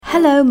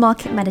Hello,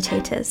 market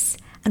meditators,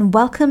 and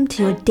welcome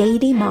to your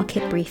daily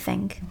market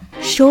briefing.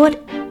 Short,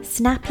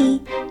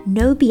 snappy,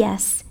 no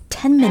BS,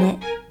 10-minute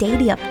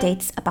daily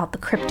updates about the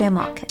crypto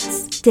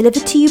markets.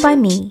 Delivered to you by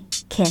me,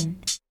 Kin.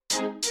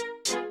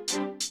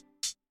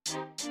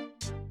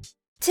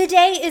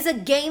 Today is a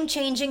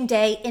game-changing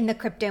day in the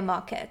crypto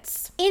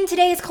markets. In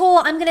today's call,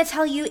 I'm going to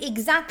tell you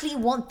exactly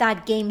what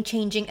that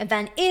game-changing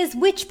event is,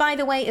 which, by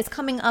the way, is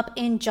coming up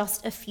in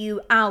just a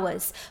few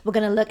hours. We're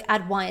going to look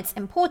at why it's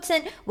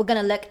important, we're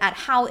going to look at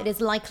how it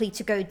is likely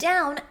to go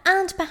down,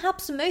 and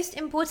perhaps most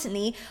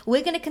importantly,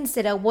 we're going to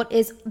consider what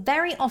is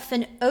very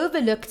often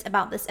overlooked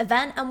about this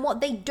event and what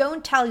they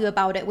don't tell you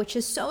about it, which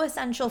is so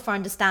essential for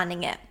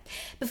understanding it.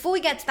 Before we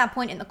get to that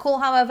point in the call,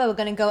 however, we're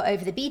going to go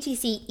over the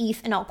BTC,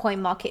 ETH, and altcoin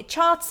market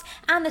charts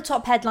and the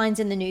top headlines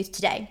in the news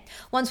today.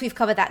 Once we've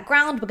covered that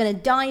ground, we're going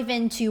to dive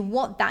into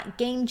what that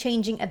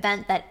game-changing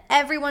event that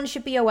everyone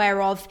should be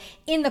aware of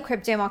in the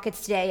crypto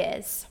markets today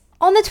is.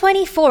 On the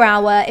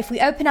 24-hour, if we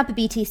open up a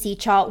BTC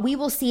chart, we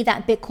will see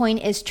that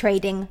Bitcoin is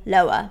trading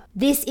lower.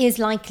 This is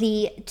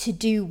likely to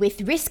do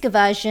with risk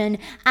aversion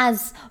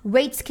as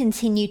rates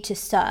continue to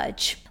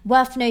surge.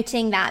 Worth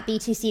noting that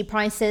BTC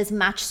prices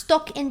match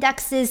stock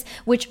indexes,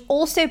 which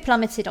also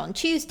plummeted on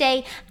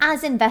Tuesday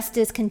as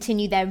investors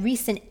continue their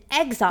recent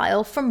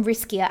exile from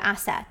riskier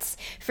assets.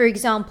 For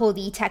example,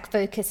 the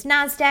tech-focused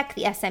Nasdaq,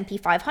 the S&P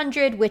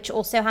 500, which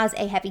also has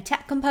a heavy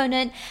tech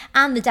component,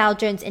 and the Dow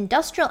Jones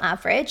Industrial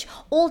Average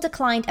all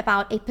declined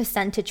about a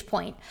percentage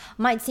point.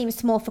 Might seem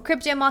small for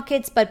crypto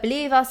markets, but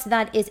believe us,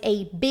 that is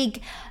a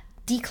big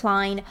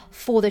decline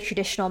for the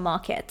traditional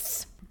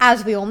markets.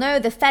 As we all know,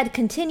 the Fed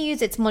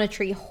continues its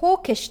monetary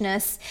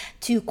hawkishness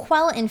to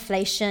quell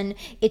inflation.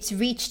 It's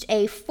reached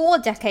a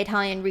 4-decade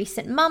high in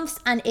recent months,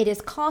 and it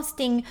is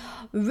casting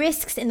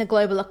risks in the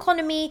global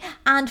economy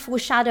and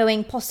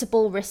foreshadowing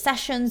possible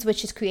recessions,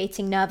 which is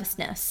creating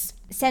nervousness.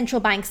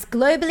 Central banks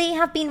globally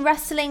have been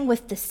wrestling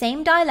with the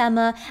same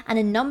dilemma, and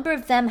a number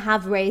of them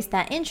have raised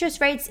their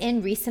interest rates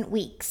in recent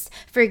weeks.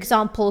 For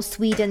example,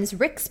 Sweden's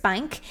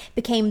Riksbank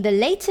became the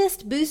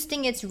latest,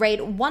 boosting its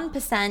rate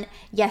 1%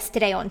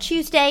 yesterday on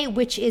Tuesday,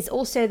 which is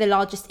also the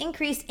largest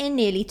increase in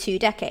nearly 2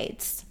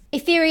 decades.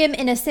 Ethereum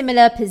in a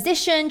similar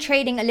position,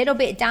 trading a little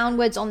bit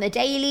downwards on the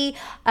daily,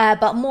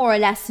 but more or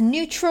less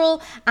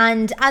neutral.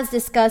 And as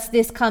discussed,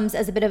 this comes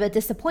as a bit of a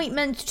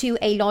disappointment to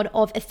a lot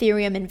of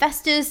Ethereum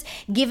investors,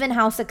 given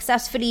how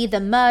successfully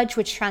the merge,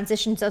 which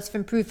transitions us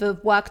from proof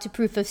of work to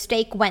proof of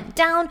stake, went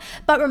down.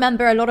 But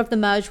remember, a lot of the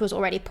merge was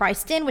already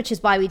priced in, which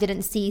is why we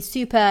didn't see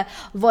super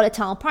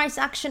volatile price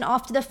action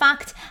after the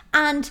fact.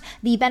 And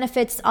the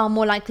benefits are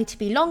more likely to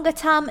be longer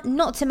term,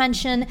 not to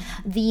mention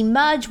the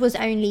merge was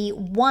only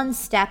one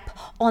step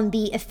on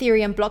the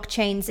Ethereum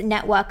blockchain's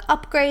network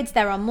upgrades.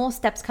 There are more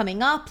steps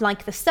coming up,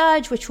 like the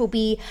surge, which will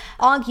be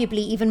arguably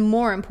even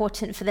more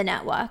important for the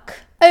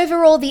network.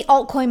 Overall, the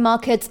altcoin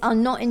markets are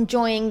not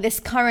enjoying this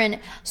current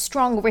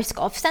strong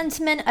risk-off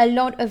sentiment. A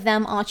lot of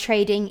them are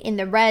trading in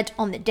the red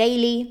on the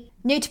daily.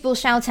 Notable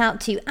shout out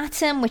to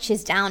Atom, which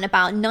is down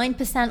about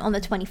 9% on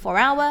the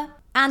 24-hour.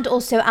 And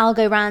also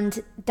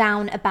Algorand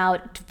down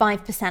about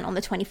 5% on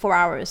the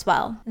 24-hour as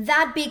well.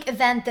 That big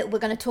event that we're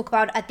going to talk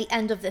about at the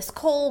end of this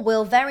call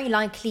will very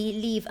likely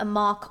leave a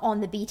mark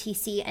on the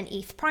BTC and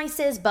ETH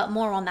prices, but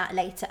more on that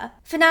later.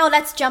 For now,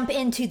 let's jump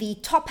into the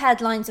top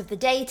headlines of the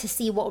day to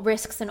see what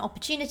risks and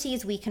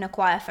opportunities we can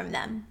acquire from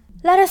them.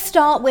 Let us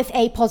start with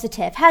a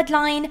positive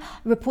headline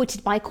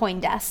reported by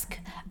CoinDesk.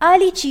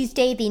 Early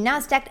Tuesday, the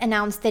Nasdaq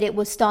announced that it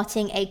was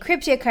starting a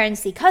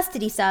cryptocurrency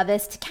custody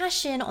service to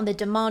cash in on the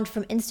demand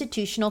from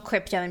institutional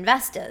crypto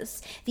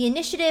investors. The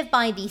initiative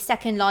by the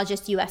second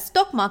largest US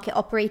stock market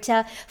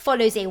operator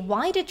follows a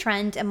wider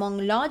trend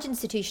among large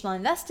institutional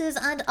investors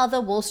and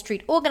other Wall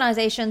Street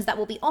organizations that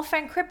will be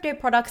offering crypto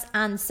products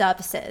and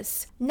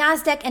services.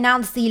 Nasdaq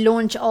announced the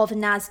launch of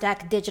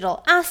Nasdaq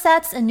Digital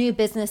Assets, a new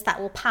business that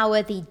will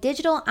power the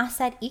digital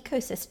asset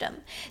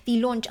ecosystem. The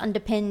launch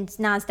underpins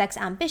Nasdaq's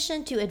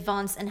ambition to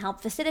advance and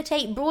help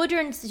facilitate broader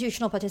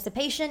institutional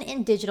participation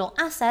in digital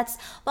assets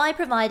by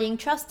providing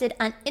trusted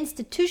and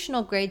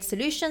institutional-grade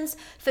solutions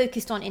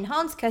focused on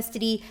enhanced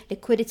custody,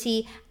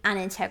 liquidity, and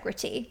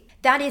integrity.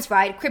 That is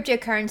right,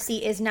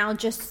 cryptocurrency is now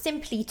just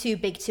simply too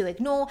big to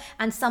ignore,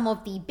 and some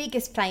of the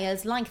biggest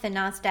players like the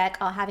Nasdaq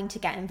are having to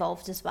get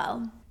involved as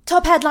well.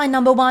 Top headline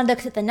number 1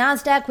 looks at the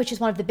Nasdaq, which is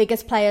one of the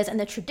biggest players in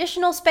the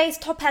traditional space.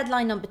 Top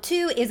headline number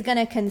 2 is going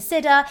to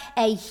consider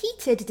a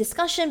heated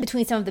discussion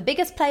between some of the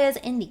biggest players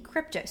in the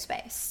crypto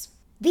space.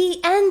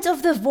 The end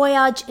of the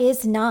voyage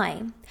is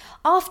nigh.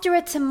 After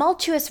a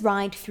tumultuous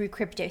ride through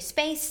crypto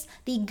space,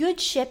 the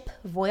good ship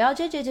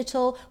Voyager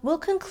Digital will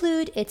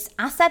conclude its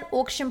asset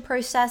auction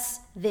process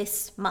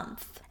this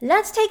month.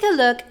 Let's take a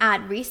look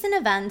at recent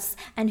events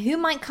and who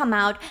might come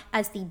out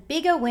as the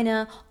bigger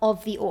winner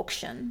of the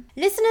auction.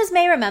 Listeners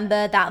may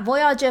remember that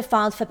Voyager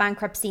filed for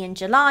bankruptcy in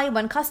July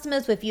when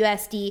customers with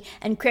USD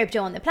and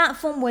crypto on the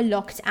platform were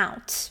locked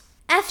out.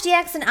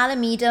 FTX and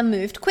Alameda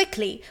moved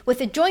quickly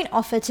with a joint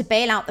offer to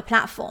bail out the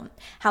platform.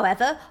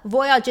 However,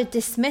 Voyager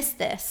dismissed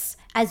this.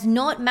 as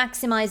not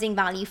maximizing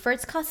value for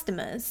its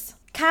customers.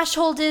 Cash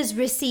holders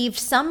received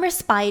some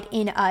respite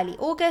in early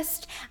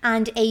August,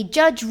 and a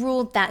judge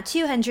ruled that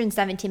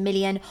 $270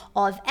 million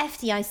of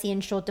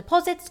FDIC-insured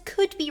deposits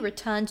could be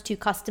returned to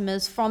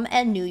customers from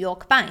a New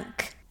York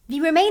bank.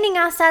 The remaining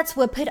assets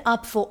were put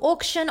up for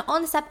auction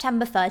on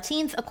September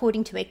 13th,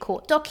 according to a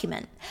court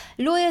document.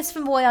 Lawyers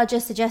from Voyager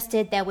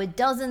suggested there were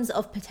dozens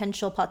of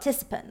potential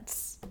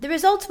participants. The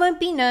results won't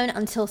be known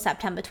until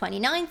September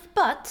 29th,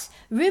 but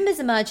rumors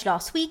emerged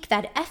last week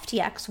that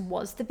FTX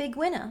was the big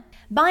winner.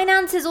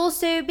 Binance is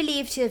also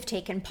believed to have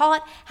taken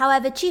part.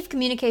 However, Chief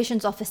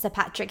Communications Officer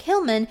Patrick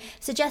Hillman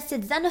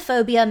suggested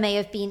xenophobia may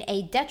have been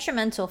a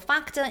detrimental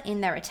factor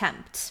in their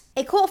attempt.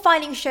 A court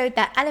filing showed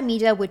that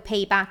Alameda would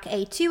pay back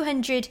a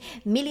 $200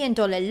 million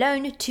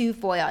loan to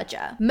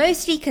Voyager,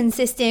 mostly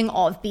consisting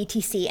of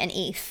BTC and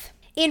ETH.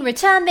 In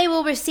return, they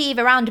will receive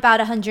around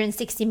about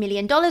 $160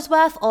 million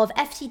worth of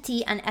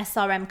FTT and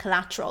SRM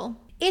collateral.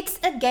 It's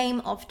a game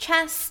of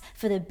chess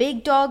for the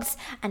big dogs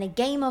and a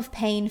game of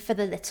pain for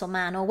the little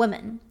man or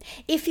woman.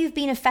 If you've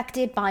been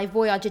affected by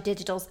Voyager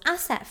Digital's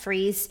asset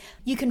freeze,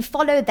 you can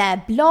follow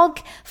their blog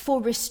for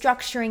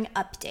restructuring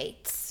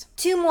updates.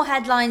 2 more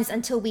headlines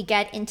until we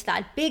get into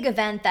that big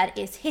event that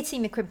is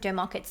hitting the crypto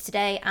markets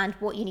today and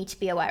what you need to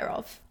be aware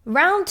of.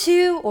 Round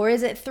 2, or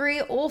is it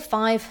 3 or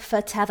 5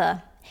 for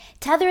Tether?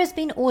 Tether has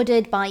been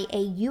ordered by a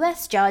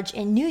US judge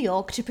in New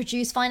York to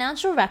produce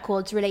financial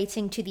records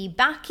relating to the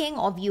backing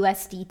of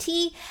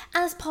USDT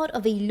as part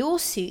of a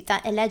lawsuit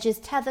that alleges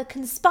Tether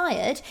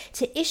conspired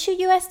to issue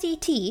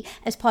USDT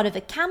as part of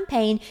a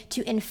campaign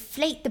to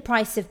inflate the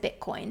price of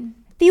Bitcoin.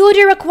 The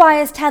order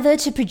requires Tether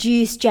to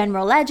produce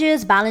general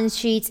ledgers, balance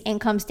sheets,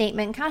 income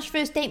statement, cash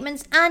flow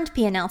statements, and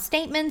P&L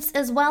statements,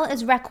 as well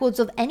as records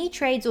of any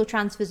trades or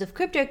transfers of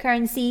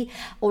cryptocurrency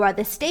or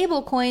other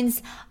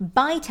stablecoins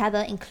by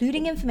Tether,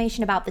 including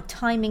information about the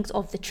timings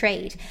of the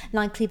trade.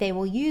 Likely they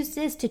will use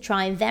this to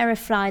try and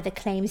verify the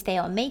claims they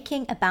are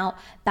making about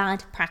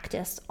bad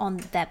practice on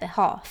their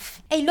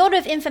behalf. A lot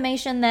of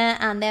information there,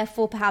 and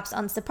therefore perhaps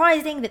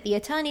unsurprising that the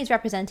attorneys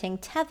representing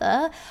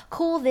Tether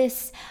call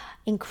this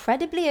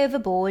incredibly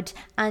overboard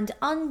and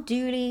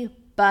unduly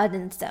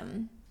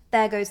burdensome.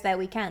 There goes their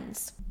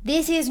weekends.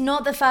 This is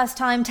not the first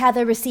time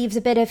Tether receives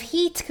a bit of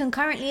heat.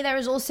 Concurrently, there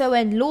is also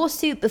a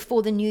lawsuit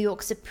before the New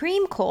York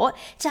Supreme Court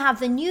to have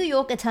the New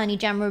York Attorney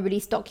General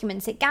release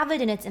documents it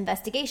gathered in its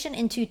investigation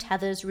into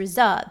Tether's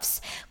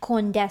reserves.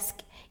 CoinDesk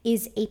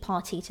is a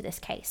party to this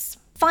case.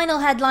 Final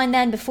headline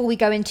then before we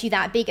go into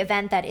that big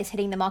event that is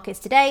hitting the markets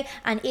today,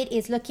 and it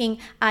is looking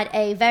at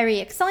a very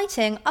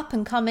exciting,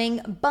 up-and-coming,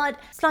 but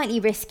slightly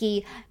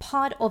risky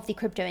part of the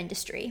crypto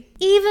industry.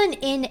 Even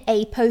in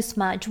a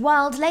post-merge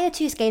world, Layer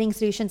 2 scaling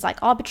solutions like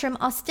Arbitrum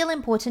are still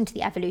important to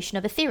the evolution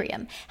of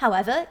Ethereum.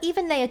 However,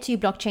 even Layer 2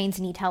 blockchains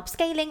need help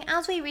scaling,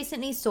 as we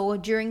recently saw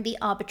during the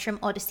Arbitrum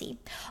Odyssey.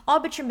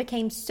 Arbitrum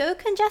became so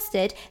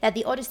congested that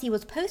the Odyssey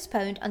was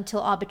postponed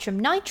until Arbitrum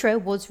Nitro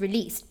was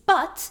released.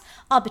 But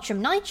Arbitrum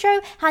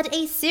Nitro had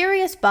a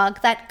serious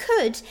bug that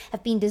could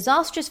have been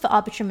disastrous for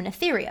Arbitrum and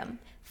Ethereum.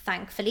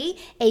 Thankfully,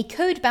 a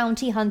code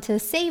bounty hunter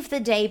saved the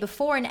day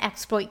before an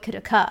exploit could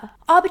occur.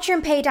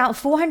 Arbitrum paid out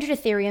 400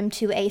 Ethereum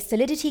to a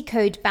Solidity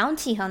code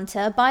bounty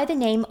hunter by the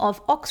name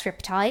of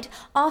Oxriptide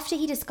after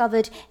he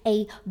discovered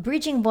a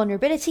bridging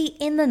vulnerability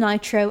in the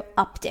Nitro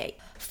update.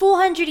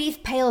 400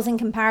 ETH pales in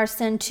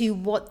comparison to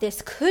what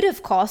this could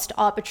have cost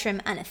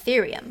Arbitrum and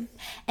Ethereum.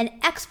 An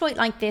exploit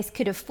like this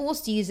could have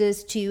forced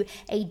users to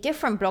a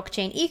different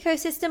blockchain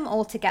ecosystem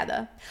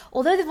altogether.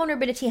 Although the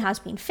vulnerability has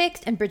been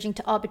fixed and bridging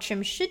to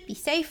Arbitrum should be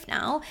safe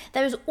now,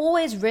 there is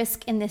always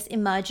risk in this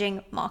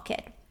emerging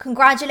market.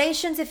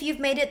 Congratulations if you've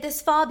made it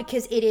this far,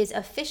 because it is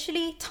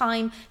officially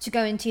time to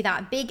go into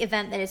that big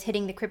event that is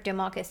hitting the crypto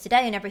markets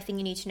today and everything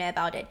you need to know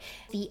about it.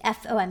 The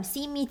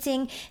FOMC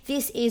meeting.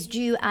 This is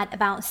due at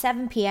about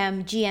 7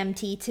 p.m.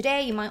 GMT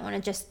today. You might want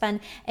to just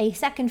spend a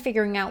second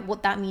figuring out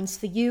what that means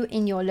for you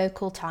in your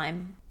local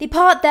time. The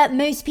part that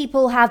most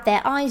people have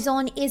their eyes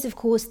on is, of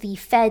course, the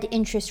Fed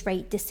interest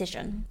rate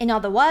decision. In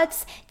other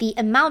words, the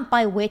amount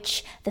by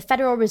which the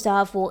Federal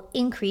Reserve will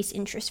increase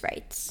interest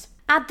rates.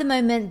 At the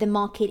moment, the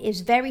market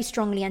is very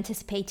strongly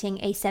anticipating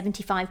a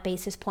 75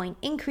 basis point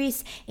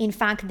increase. In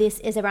fact, this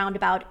is around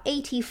about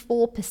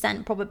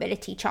 84%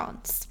 probability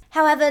chance.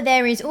 However,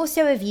 there is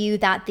also a view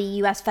that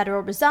the US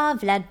Federal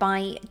Reserve, led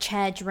by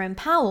Chair Jerome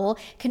Powell,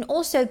 can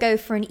also go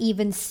for an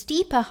even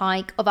steeper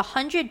hike of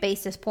 100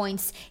 basis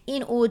points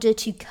in order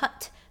to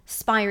cut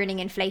spiraling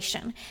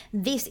inflation.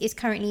 This is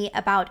currently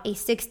about a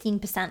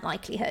 16%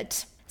 likelihood.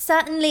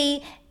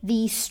 Certainly,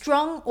 the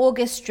strong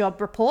August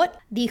job report,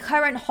 the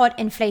current hot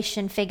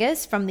inflation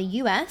figures from the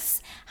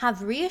US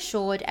have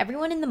reassured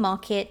everyone in the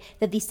market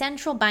that the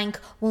central bank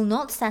will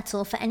not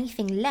settle for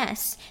anything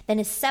less than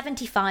a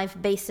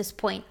 75 basis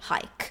point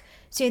hike.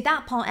 So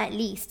that part at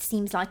least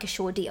seems like a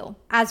sure deal.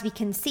 As we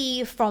can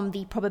see from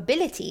the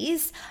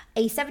probabilities,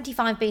 a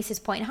 75 basis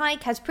point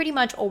hike has pretty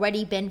much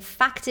already been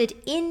factored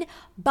in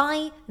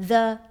by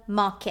the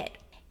market.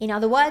 In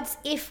other words,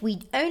 if we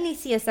only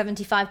see a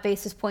 75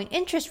 basis point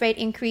interest rate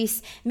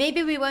increase,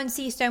 maybe we won't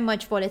see so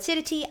much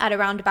volatility at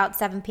around about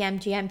 7 p.m.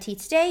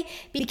 GMT today,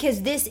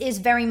 because this is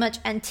very much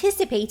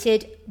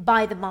anticipated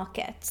by the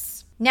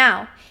markets.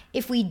 Now,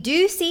 if we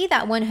do see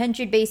that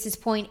 100 basis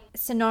point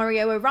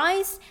scenario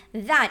arise,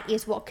 that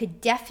is what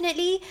could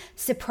definitely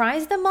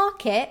surprise the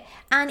market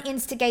and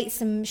instigate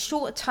some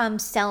short-term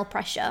sell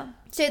pressure.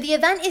 So the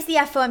event is the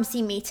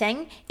FOMC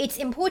meeting. It's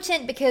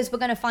important because we're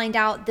going to find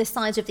out the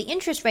size of the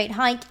interest rate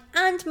hike,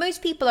 and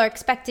most people are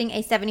expecting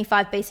a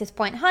 75 basis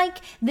point hike.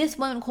 This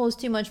won't cause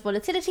too much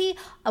volatility.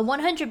 A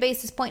 100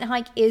 basis point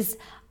hike is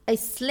a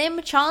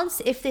slim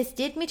chance. If this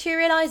did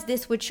materialize,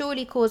 this would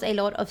surely cause a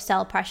lot of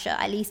sell pressure,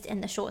 at least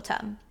in the short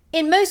term.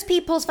 In most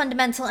people's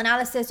fundamental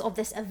analysis of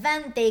this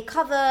event, they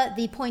cover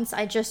the points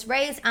I just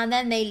raised and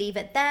then they leave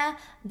it there.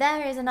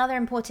 There is another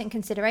important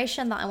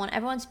consideration that I want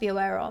everyone to be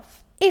aware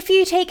of. If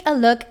you take a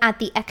look at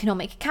the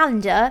economic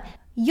calendar,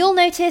 you'll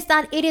notice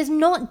that it is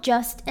not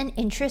just an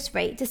interest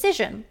rate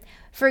decision.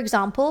 For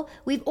example,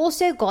 we've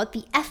also got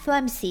the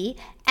FOMC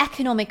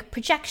economic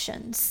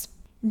projections.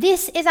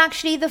 This is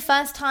actually the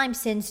first time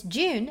since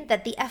June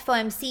that the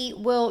FOMC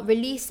will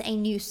release a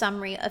new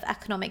summary of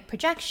economic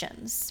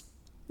projections.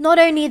 Not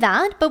only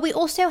that, but we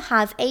also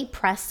have a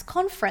press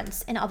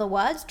conference. In other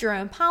words,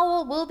 Jerome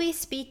Powell will be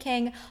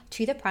speaking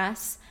to the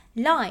press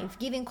live,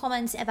 giving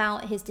comments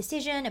about his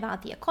decision,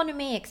 about the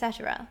economy,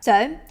 etc.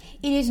 So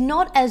it is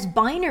not as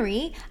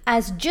binary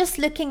as just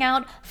looking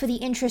out for the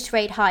interest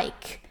rate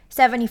hike.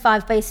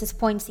 75 basis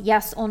points,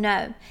 yes or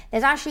no.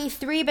 There's actually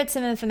 3 bits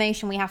of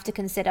information we have to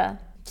consider.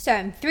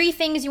 So 3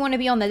 things you want to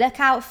be on the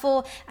lookout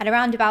for at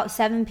around about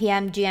 7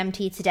 p.m.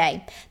 GMT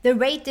today. The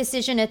rate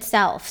decision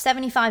itself,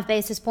 75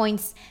 basis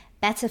points,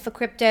 better for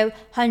crypto,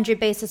 100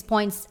 basis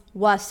points,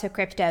 worse for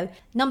crypto.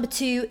 Number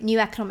 2, new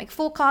economic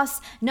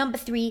forecasts. Number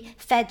 3,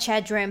 Fed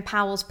Chair Jerome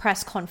Powell's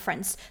press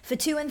conference. For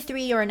 2 and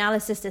 3, your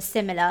analysis is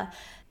similar.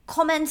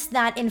 Comments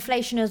that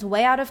inflation is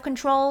way out of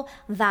control,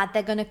 that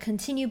they're going to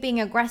continue being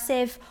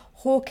aggressive,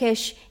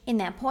 hawkish in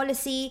their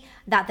policy,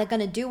 that they're going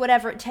to do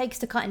whatever it takes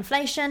to cut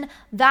inflation,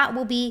 that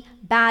will be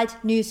bad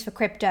news for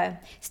crypto.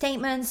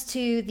 Statements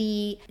to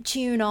the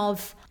tune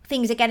of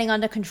things are getting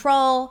under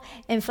control,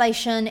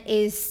 inflation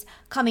is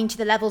coming to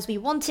the levels we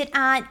want it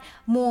at,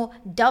 more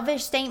dovish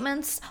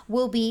statements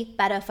will be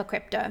better for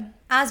crypto.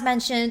 As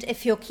mentioned,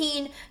 if you're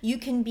keen, you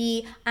can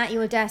be at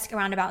your desk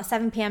around about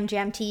 7 p.m.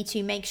 GMT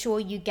to make sure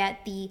you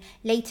get the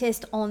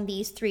latest on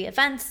these 3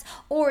 events.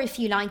 Or if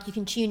you like, you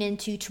can tune in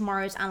to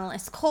tomorrow's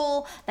analyst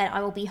call that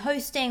I will be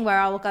hosting, where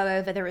I will go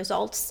over the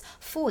results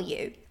for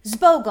you.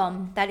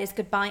 Zbogom, that is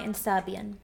goodbye in Serbian.